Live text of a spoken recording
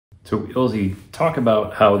So Ilze, talk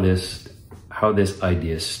about how this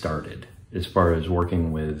idea started as far as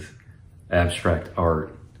working with abstract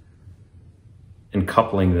art and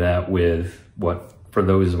coupling that with what, for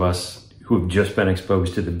those of us who have just been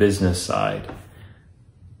exposed to the business side,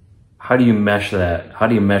 how do you mesh that? How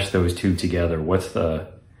do you mesh those two together? What's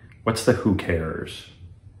the who cares?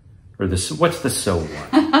 Or what's the so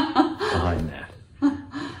what behind that?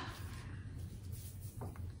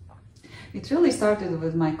 It really started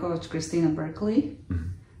with my coach, Christina Berkeley,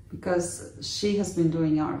 because she has been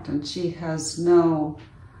doing art and she has no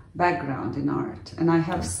background in art, and I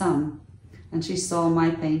have some, and she saw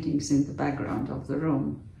my paintings in the background of the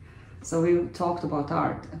room. So we talked about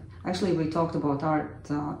art. Actually, we talked about art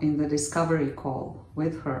in the discovery call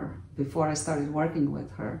with her before I started working with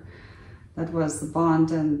her. That was the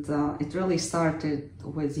bond, and it really started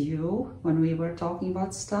with you when we were talking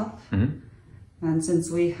about stuff. And since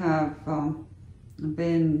we have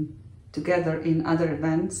been together in other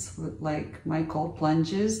events, like my cold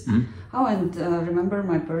plunges. Oh, and remember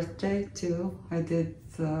my birthday too? I did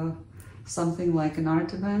something like an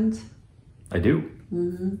art event. I do.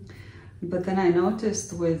 But then I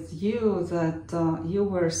noticed with you that you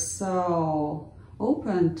were so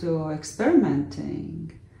open to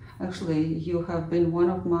experimenting. Actually, you have been one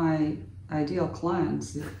of my ideal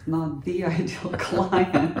clients, if not the ideal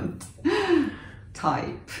client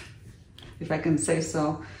type, if I can say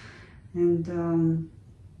so. And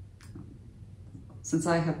since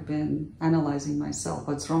I have been analyzing myself,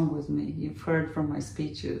 what's wrong with me, you've heard from my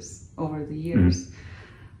speeches over the years,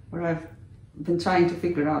 where I've been trying to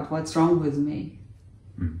figure out what's wrong with me.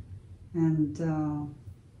 And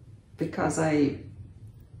because I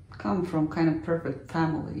come from kind of perfect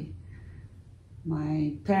family,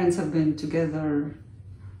 my parents have been together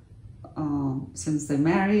since they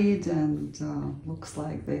married, and looks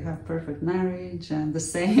like they have perfect marriage, and the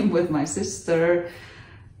same with my sister.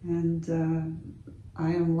 And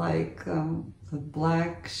I am like the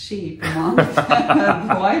black sheep among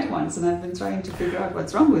the white ones, and I've been trying to figure out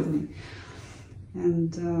what's wrong with me,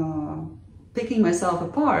 and picking myself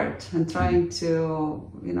apart and trying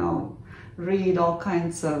to, you know, read all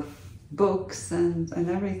kinds of books and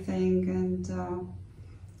everything. And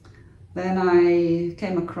then I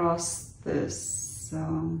came across this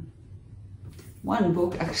one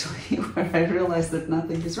book, actually, where I realized that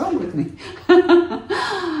nothing is wrong with me.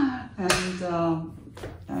 And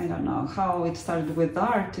I don't know how it started with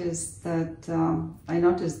art, is that I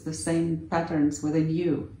noticed the same patterns within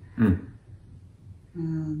you.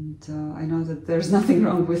 And I know that there's nothing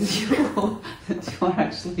wrong with you, that you are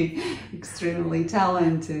actually extremely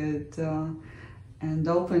talented and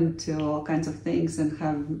open to all kinds of things, and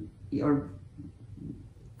have your,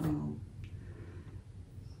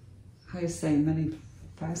 how you say, many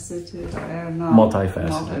faceted, I don't know.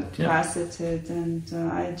 Multifaceted. And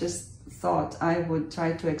I just thought I would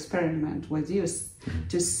try to experiment with you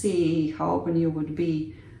to see how open you would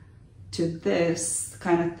be to this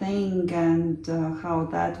kind of thing, and how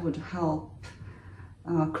that would help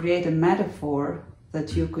create a metaphor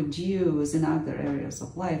that you could use in other areas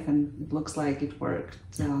of life. And it looks like it worked.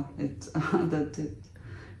 That it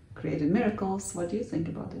created miracles. What do you think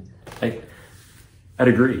about it? I'd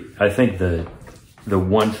agree. I think the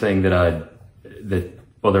one thing that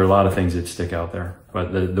well, there are a lot of things that stick out there,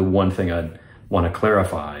 but the one thing I'd want to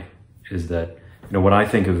clarify is that, you know, when I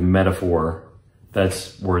think of metaphor,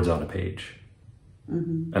 that's words on a page.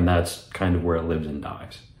 And that's kind of where it lives and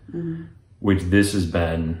dies. Which this has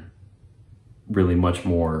been really much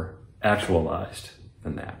more actualized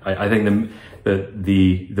than that. I think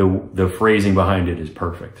the phrasing behind it is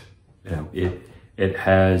perfect. You know, it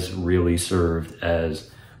has really served as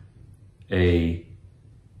a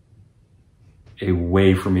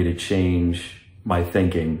way for me to change my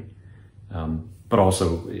thinking, but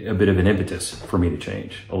also a bit of an impetus for me to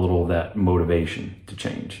change, a little of that motivation to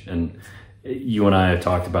change. And you and I have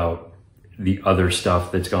talked about the other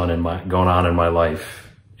stuff that's gone on in my life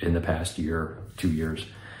in the past year, 2 years.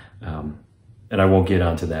 And I won't get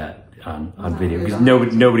onto that on video, because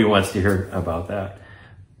nobody wants to hear about that.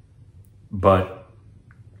 But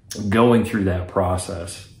going through that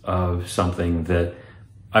process of something that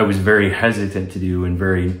I was very hesitant to do and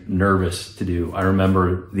very nervous to do. I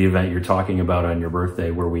remember the event you're talking about on your birthday,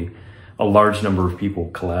 where a large number of people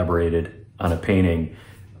collaborated on a painting.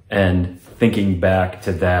 And thinking back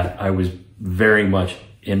to that, I was very much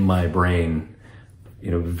in my brain,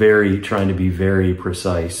 you know, trying to be very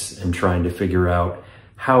precise and trying to figure out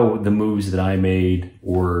how the moves that I made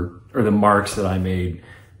or the marks that I made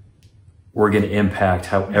were going to impact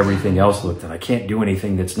how everything else looked. And I can't do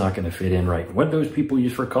anything that's not going to fit in right. What those people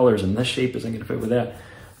use for colors, and this shape isn't going to fit with that.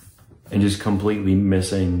 and just completely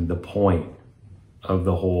missing the point of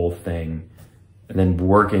the whole thing, and then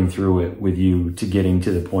working through it with you to getting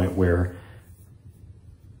to the point where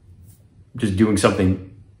just doing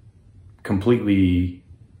something completely,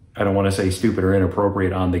 I don't want to say stupid or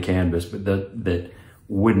inappropriate on the canvas, but that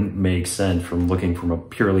wouldn't make sense from looking from a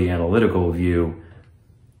purely analytical view,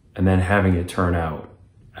 and then having it turn out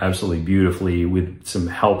absolutely beautifully with some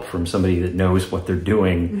help from somebody that knows what they're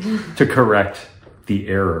doing to correct the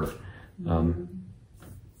error.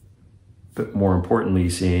 But more importantly,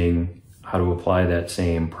 seeing how to apply that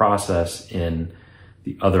same process in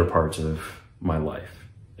the other parts of my life,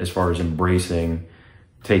 as far as embracing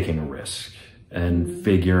taking a risk and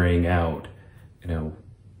figuring out,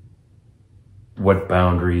 what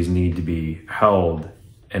boundaries need to be held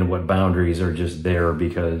and what boundaries are just there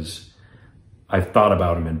because I've thought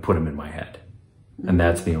about them and put them in my head. And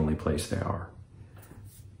that's the only place they are.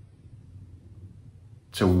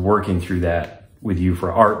 So working through that with you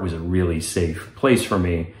for art was a really safe place for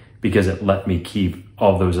me, because it let me keep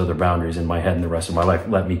all those other boundaries in my head, and the rest of my life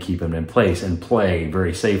let me keep them in place and play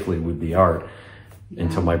very safely with the art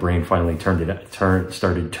until my brain finally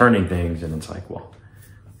started turning things. And it's like, well,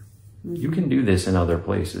 you can do this in other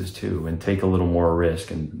places too, and take a little more risk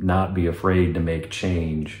and not be afraid to make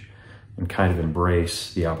change and kind of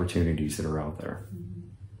embrace the opportunities that are out there.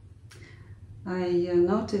 I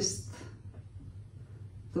noticed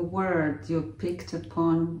the word you picked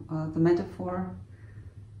upon, the metaphor.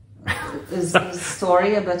 Is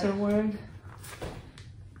story a better word?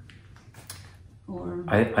 Or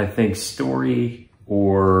I think story,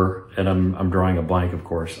 and I'm drawing a blank, of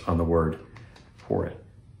course, on the word for it.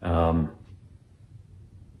 To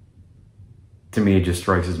me, it just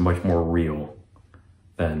strikes as much more real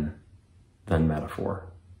than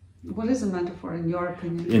metaphor. What is a metaphor in your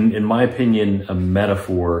opinion? In my opinion, a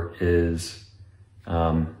metaphor is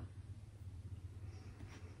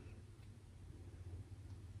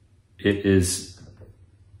it is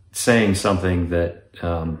saying something that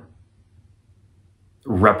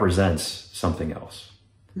represents something else,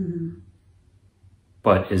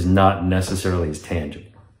 but is not necessarily as tangible.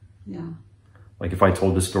 Yeah. Like if I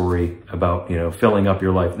told the story about, filling up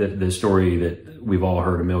your life, the story that we've all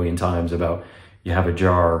heard a million times about, you have a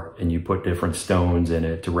jar and you put different stones in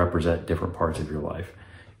it to represent different parts of your life.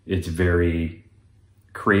 It's very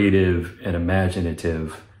creative and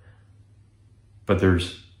imaginative, but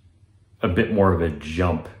there's a bit more of a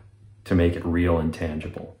jump to make it real and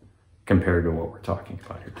tangible compared to what we're talking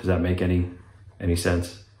about here. Does that make any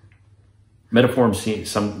sense?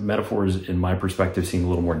 Some metaphors, in my perspective, seem a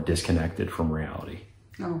little more disconnected from reality.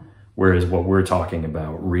 Oh. Whereas what we're talking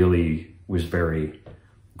about really was very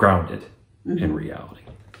grounded in reality.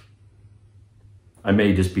 I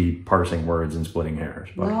may just be parsing words and splitting hairs.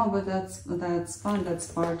 But no, but that's fun.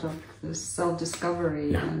 That's part of this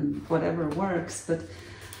self-discovery and whatever works. But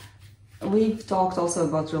we've talked also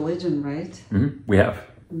about religion, right? We have.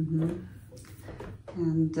 And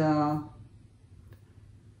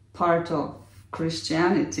part of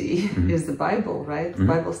Christianity is the Bible, right?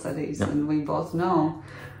 Bible studies. And we both know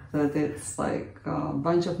that it's like a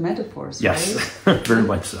bunch of metaphors, yes, right? very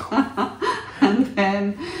much so. And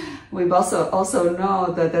then we also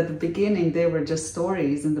know that at the beginning they were just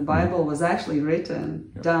stories, and the Bible was actually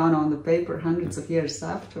written down on the paper hundreds of years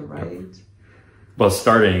after, right? Well,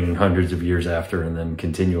 starting hundreds of years after, and then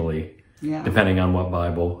continually, depending on what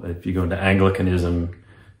Bible. If you go into Anglicanism,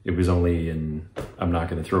 it was only in, I'm not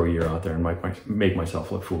going to throw a year out there and make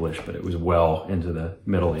myself look foolish, but it was well into the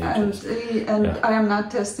Middle Ages. And I am not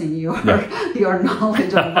testing your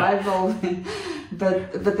knowledge of Bible,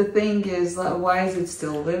 but the thing is, why is it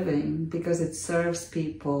still living? Because it serves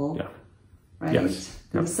people, right? Yes.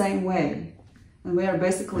 In the same way. And we are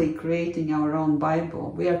basically creating our own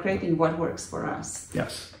Bible. We are creating what works for us.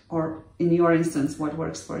 Yes. Or in your instance, what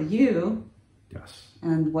works for you. Yes.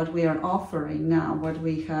 And what we are offering now, what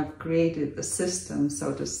we have created, the system,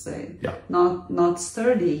 so to say. Yeah. Not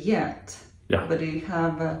sturdy yet, but we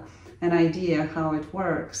have an idea how it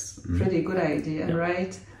works. Pretty good idea,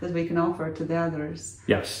 right? That we can offer to the others.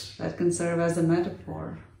 Yes. That can serve as a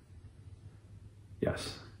metaphor.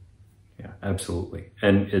 Yes. Yeah, absolutely.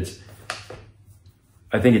 And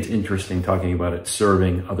I think it's interesting talking about it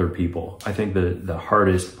serving other people. I think the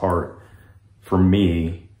hardest part for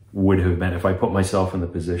me would have been if I put myself in the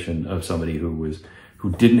position of somebody who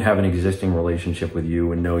didn't have an existing relationship with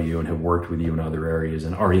you and know you and have worked with you in other areas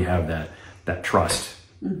and already have that trust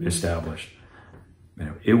established.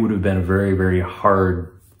 It would have been a very, very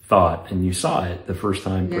hard thought, and you saw it the first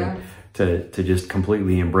time, to just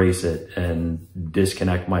completely embrace it and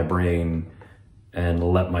disconnect my brain and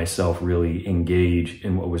let myself really engage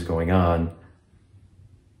in what was going on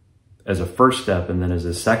as a first step. And then as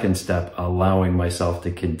a second step, allowing myself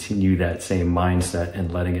to continue that same mindset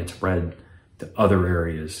and letting it spread to other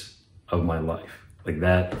areas of my life. Like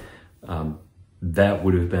that, that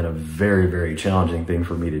would have been a very, very challenging thing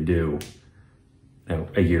for me to do, you know,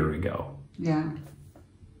 a year ago. Yeah.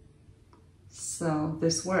 So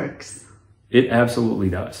this works. It absolutely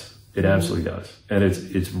does. It absolutely does. And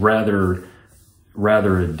it's rather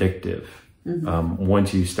addictive.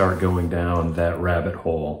 Once you start going down that rabbit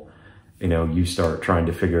hole, you know, you start trying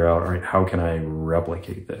to figure out, all right, how can I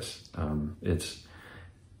replicate this? It's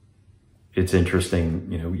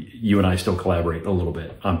interesting. You know, you and I still collaborate a little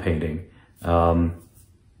bit on painting,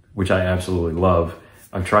 which I absolutely love.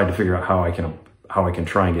 I've tried to figure out how I can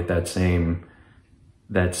try and get that same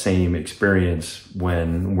experience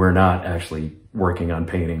when we're not actually working on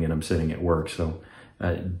painting and I'm sitting at work. So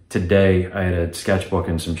today I had a sketchbook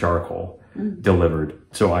and some charcoal delivered,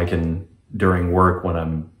 so I can, during work when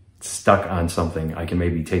I'm stuck on something, I can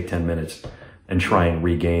maybe take 10 minutes and try and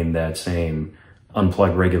regain that same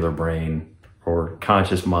unplug regular brain or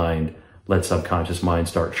conscious mind, let subconscious mind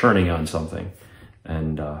start churning on something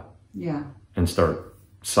and start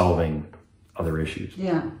solving other issues.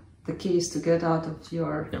 Yeah. The key is to get out of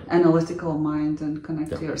your analytical mind and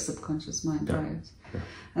connect to your subconscious mind, right? Yeah.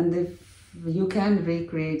 And if you can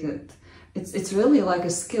recreate it, it's really like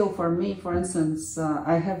a skill for me. For instance,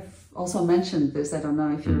 I have also mentioned this, I don't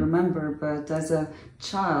know if you remember, but as a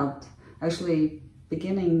child, actually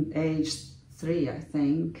beginning age 3, I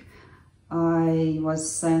think, I was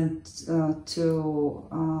sent to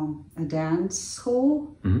a dance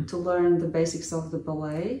school to learn the basics of the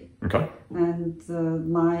ballet. Okay. And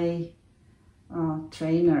my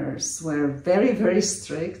trainers were very, very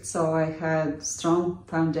strict, so I had strong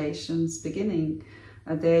foundations beginning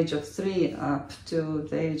at the age of 3 up to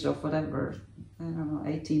the age of whatever, I don't know,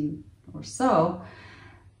 18 or so.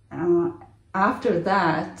 After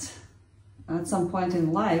that, at some point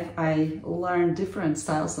in life, I learned different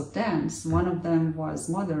styles of dance. One of them was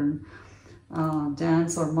modern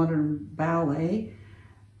dance or modern ballet.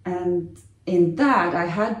 And in that, I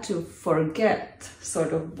had to forget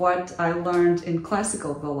sort of what I learned in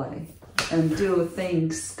classical ballet and do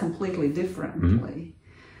things completely differently.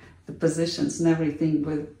 The positions and everything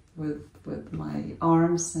with my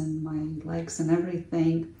arms and my legs and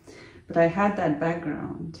everything. But I had that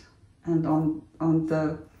background. And on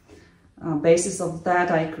the basis of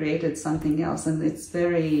that, I created something else, and it's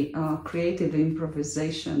very creative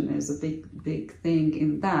improvisation is a big thing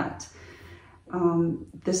in that.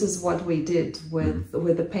 This is what we did with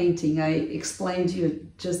the painting. I explained to you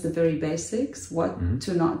just the very basics, what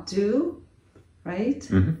to not do, right?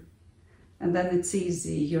 And then it's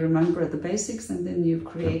easy. You remember the basics, and then you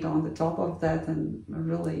create on the top of that, and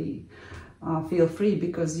really feel free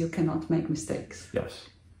because you cannot make mistakes. Yes.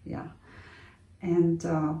 Yeah. And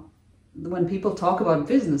when people talk about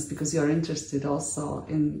business, because you're interested also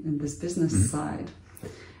in this business side,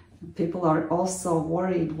 people are also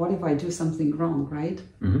worried, what if I do something wrong, right?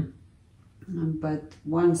 But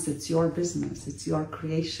once it's your business, it's your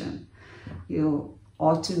creation, you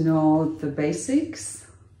ought to know the basics.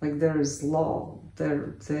 Like there is law,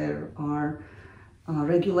 there are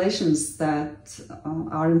regulations that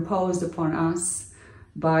are imposed upon us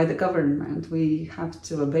by the government. We have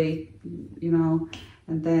to obey, you know.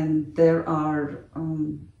 And then there are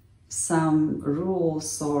some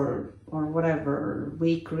rules or whatever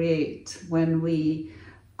we create when we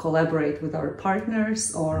collaborate with our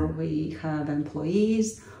partners, or we have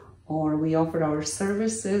employees, or we offer our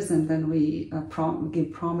services, and then we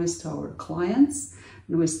give promise to our clients,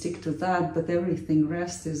 and we stick to that. But everything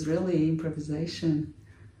rest is really improvisation.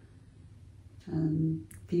 And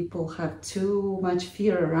people have too much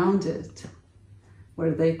fear around it,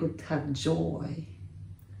 where they could have joy.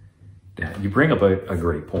 Yeah, you bring up a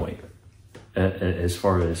great point as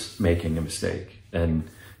far as making a mistake. And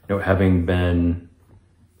you know, having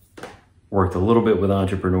worked a little bit with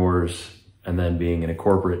entrepreneurs and then being in a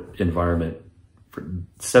corporate environment for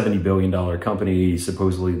 $70 billion company,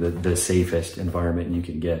 supposedly the safest environment you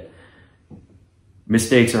can get,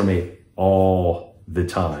 mistakes are made all the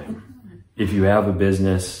time. If you have a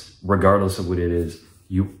business, regardless of what it is,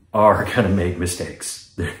 you are going to make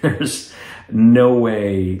mistakes. There's no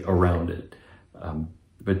way around it.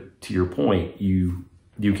 But to your point, you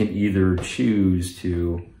can either choose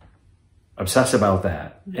to obsess about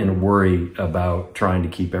that and worry about trying to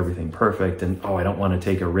keep everything perfect and, oh, I don't want to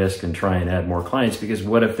take a risk and try and add more clients because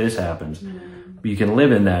what if this happens? But you can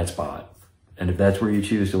live in that spot. And if that's where you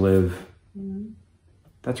choose to live,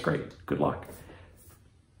 that's great. Good luck.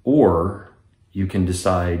 Or you can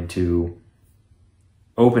decide to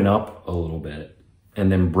open up a little bit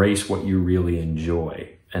and embrace what you really enjoy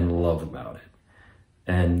and love about it.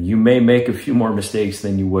 And you may make a few more mistakes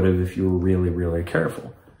than you would have if you were really, really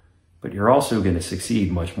careful, but you're also going to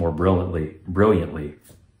succeed much more brilliantly,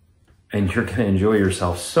 and you're going to enjoy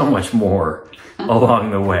yourself so much more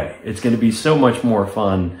along the way. It's going to be so much more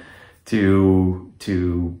fun to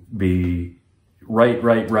be right,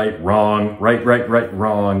 wrong, right,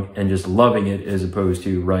 wrong, and just loving it, as opposed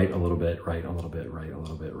to right a little bit, right a little bit, right a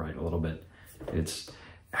little bit, right a little bit. It's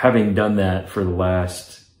having done that for the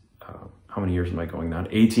last, how many years am I going now?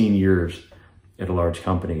 18 years at a large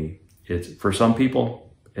company. It's, for some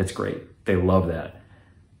people, it's great. They love that.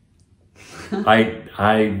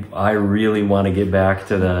 I really want to get back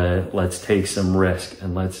to the, let's take some risk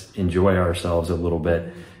and let's enjoy ourselves a little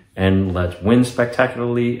bit, and let's win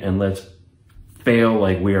spectacularly, and let's fail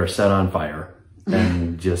like we are set on fire,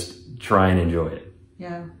 and just try and enjoy it.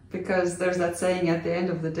 Yeah, because there's that saying at the end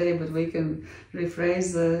of the day, but we can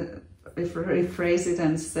rephrase it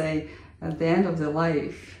and say at the end of the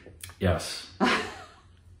life. Yes.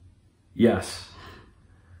 Yes.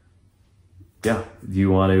 Yeah. Do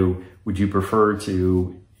you want to, would you prefer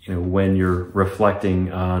to, when you're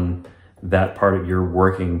reflecting on that part of your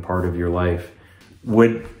working part of your life,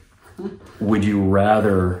 would you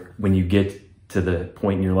rather, when you get to the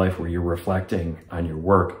point in your life where you're reflecting on your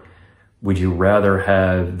work, would you rather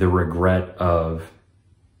have the regret of,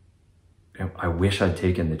 I wish I'd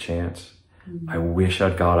taken the chance. I wish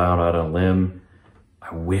I'd got out on a limb.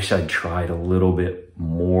 I wish I'd tried a little bit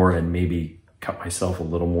more and maybe cut myself a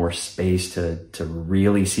little more space to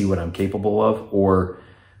really see what I'm capable of? Or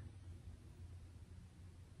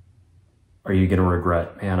are you going to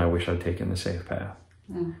regret, man, I wish I'd taken the safe path.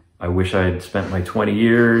 Yeah. I wish I had spent my 20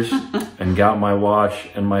 years and got my watch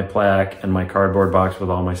and my plaque and my cardboard box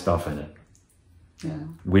with all my stuff in it. Yeah.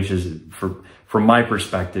 Which is, from my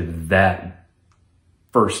perspective, that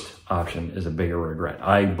first option is a bigger regret.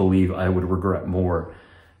 I believe I would regret more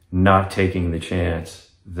not taking the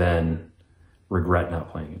chance than regret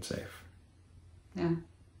not playing it safe. Yeah.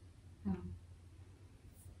 Yeah.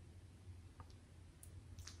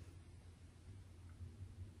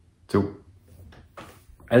 So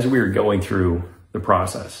as we were going through the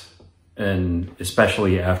process, and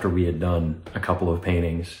especially after we had done a couple of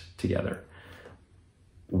paintings together,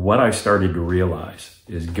 what I started to realize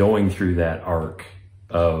is going through that arc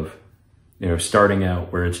of, starting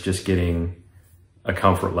out where it's just getting a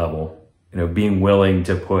comfort level, being willing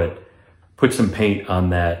to put some paint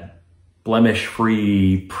on that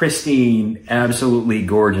blemish-free, pristine, absolutely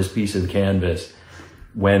gorgeous piece of canvas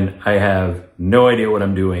when I have no idea what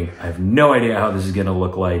I'm doing. I have no idea how this is going to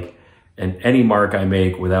look like. And any mark I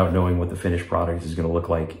make without knowing what the finished product is going to look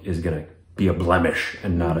like is going to be a blemish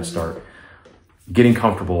and not a start. Getting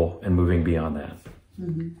comfortable and moving beyond that.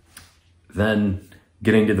 Mm-hmm. Then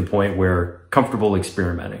getting to the point where comfortable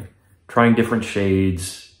experimenting, trying different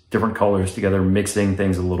shades, different colors together, mixing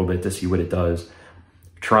things a little bit to see what it does,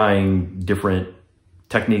 trying different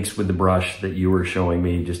techniques with the brush that you were showing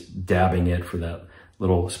me, just dabbing it for that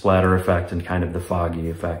little splatter effect and kind of the foggy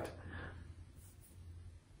effect.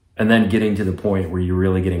 And then getting to the point where you're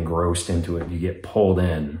really getting engrossed into it, you get pulled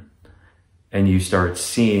in, and you start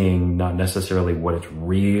seeing not necessarily what it's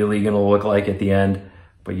really going to look like at the end,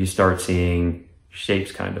 but you start seeing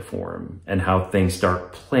shapes kind of form and how things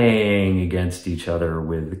start playing against each other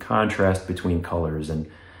with the contrast between colors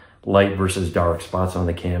and light versus dark spots on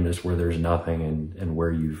the canvas where there's nothing and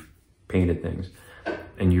where you've painted things.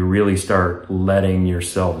 And you really start letting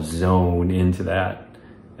yourself zone into that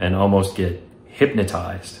and almost get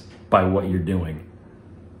hypnotized by what you're doing.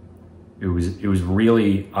 It was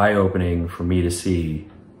really eye-opening for me to see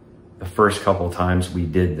the first couple of times we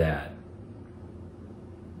did that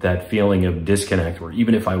feeling of disconnect, where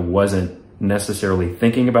even if I wasn't necessarily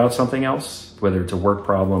thinking about something else, whether it's a work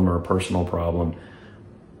problem or a personal problem,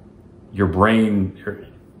 your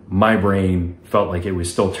brain, my brain felt like it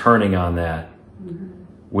was still turning on that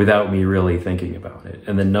without me really thinking about it.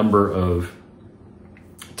 And the number of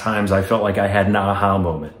times I felt like I had an aha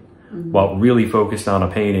moment while really focused on a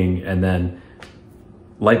painting, and then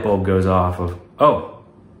light bulb goes off of, oh,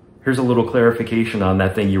 here's a little clarification on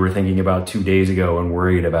that thing you were thinking about 2 days ago and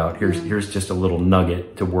worried about. Here's just a little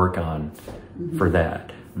nugget to work on for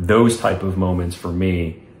that. Those type of moments for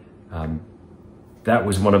me, that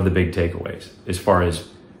was one of the big takeaways as far as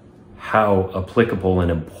how applicable and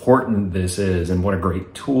important this is, and what a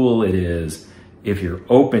great tool it is if you're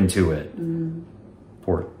open to it.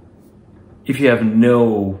 Or if you have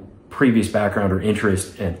no previous background or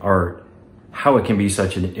interest in art, how it can be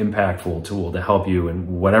such an impactful tool to help you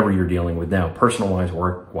in whatever you're dealing with now, personal-wise,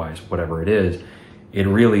 work-wise, whatever it is. It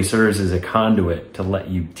really serves as a conduit to let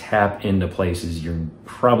you tap into places you're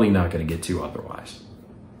probably not going to get to otherwise.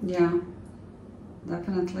 Yeah,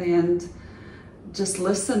 definitely. And just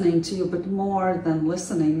listening to you, but more than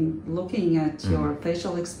listening, looking at your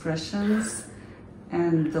facial expressions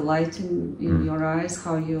and the light in your eyes,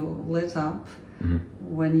 how you lit up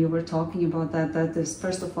when you were talking about that. That is,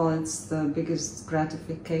 first of all, it's the biggest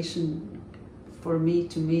gratification for me,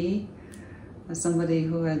 as somebody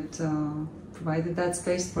who had provided that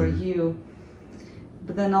space for you.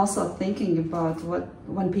 But then also thinking about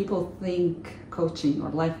when people think coaching or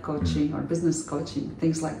life coaching or business coaching,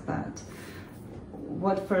 things like that,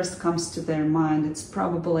 what first comes to their mind? It's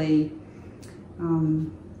probably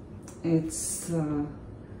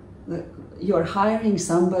you're hiring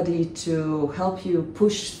somebody to help you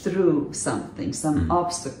push through something, some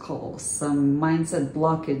obstacles, some mindset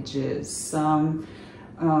blockages, some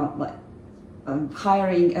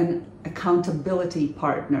hiring an accountability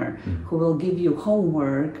partner who will give you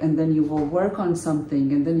homework, and then you will work on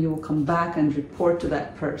something, and then you will come back and report to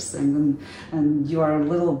that person, and you are a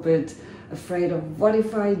little bit afraid of, what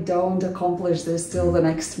if I don't accomplish this till the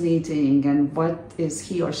next meeting, and what is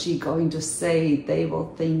he or she going to say? They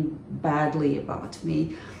will think badly about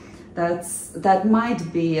me. That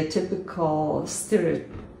might be a typical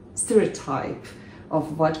stereotype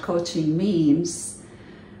of what coaching means.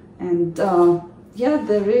 And yeah,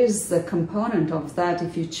 there is a component of that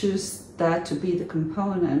if you choose that to be the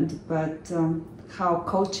component, but how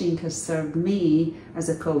coaching has served me as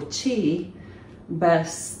a coachee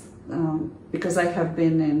best, because I have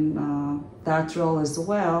been in that role as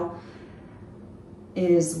well,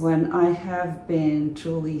 is when I have been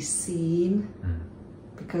truly seen,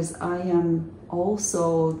 because I am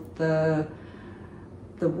also the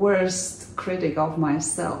worst critic of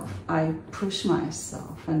myself. I push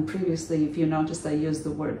myself, and previously, if you noticed, I used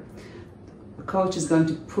the word, a coach is going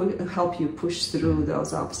to help you push through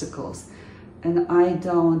those obstacles, and I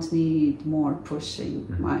don't need more pushing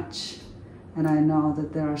much. And I know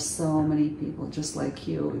that there are so many people just like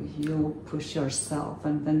you push yourself,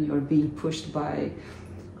 and then you're being pushed by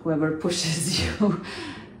whoever pushes you.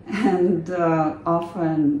 And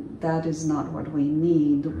often that is not what we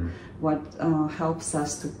need, what helps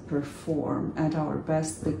us to perform at our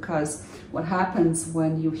best. Because what happens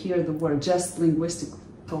when you hear the word, just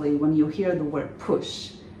linguistically, when you hear the word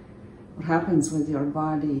push, what happens with your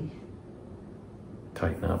body?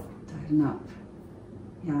 Tighten up. Tighten up.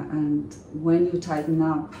 Yeah, and when you tighten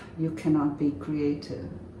up, you cannot be creative.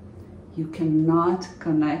 You cannot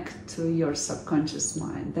connect to your subconscious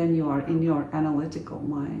mind. Then you are in your analytical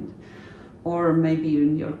mind, or maybe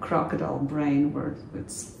in your crocodile brain, where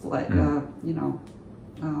it's like,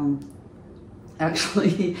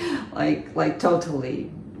 actually like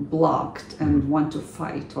totally blocked and want to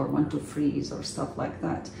fight or want to freeze or stuff like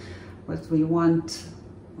that. What we want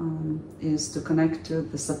is to connect to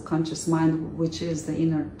the subconscious mind, which is the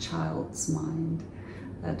inner child's mind,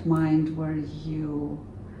 that mind where you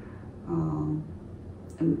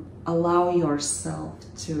allow yourself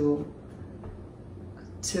to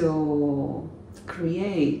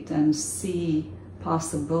create and see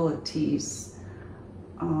possibilities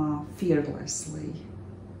fearlessly,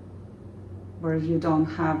 where you don't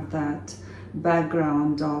have that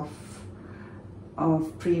background of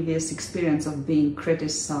previous experience of being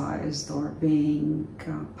criticized or being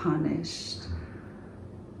punished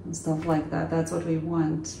and stuff like that. That's what we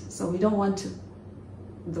want. So we don't want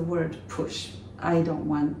the word push. I don't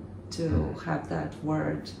want to have that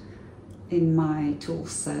word in my tool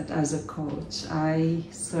set as a coach. I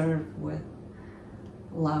serve with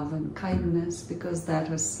love and kindness because that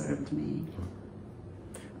has served me.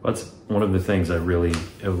 That's one of the things I really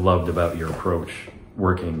have loved about your approach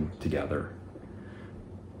working together.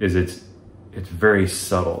 Is it's very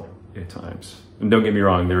subtle at times. And don't get me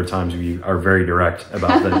wrong, there are times where you are very direct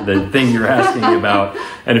about the thing you're asking about,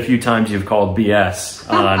 and a few times you've called BS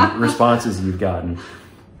on responses you've gotten.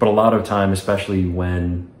 But a lot of time, especially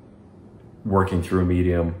when working through a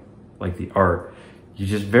medium like the art, you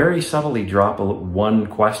just very subtly drop one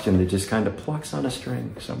question that just kind of plucks on a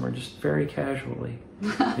string somewhere, just very casually,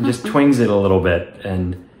 and just twings it a little bit,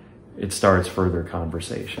 and it starts further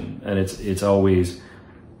conversation. And it's always,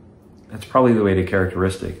 that's probably the way to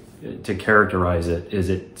characterize it, is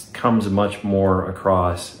it comes much more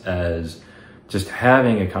across as just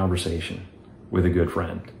having a conversation with a good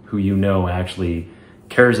friend who you know actually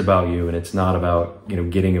cares about you, and it's not about, you know,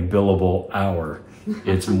 getting a billable hour.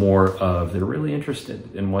 It's more of they're really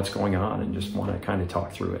interested in what's going on and just want to kind of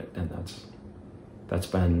talk through it. And that's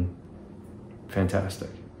been fantastic.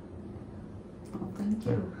 Oh, thank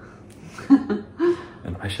you.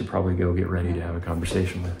 And I should probably go get ready to have a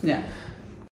conversation with. Yeah.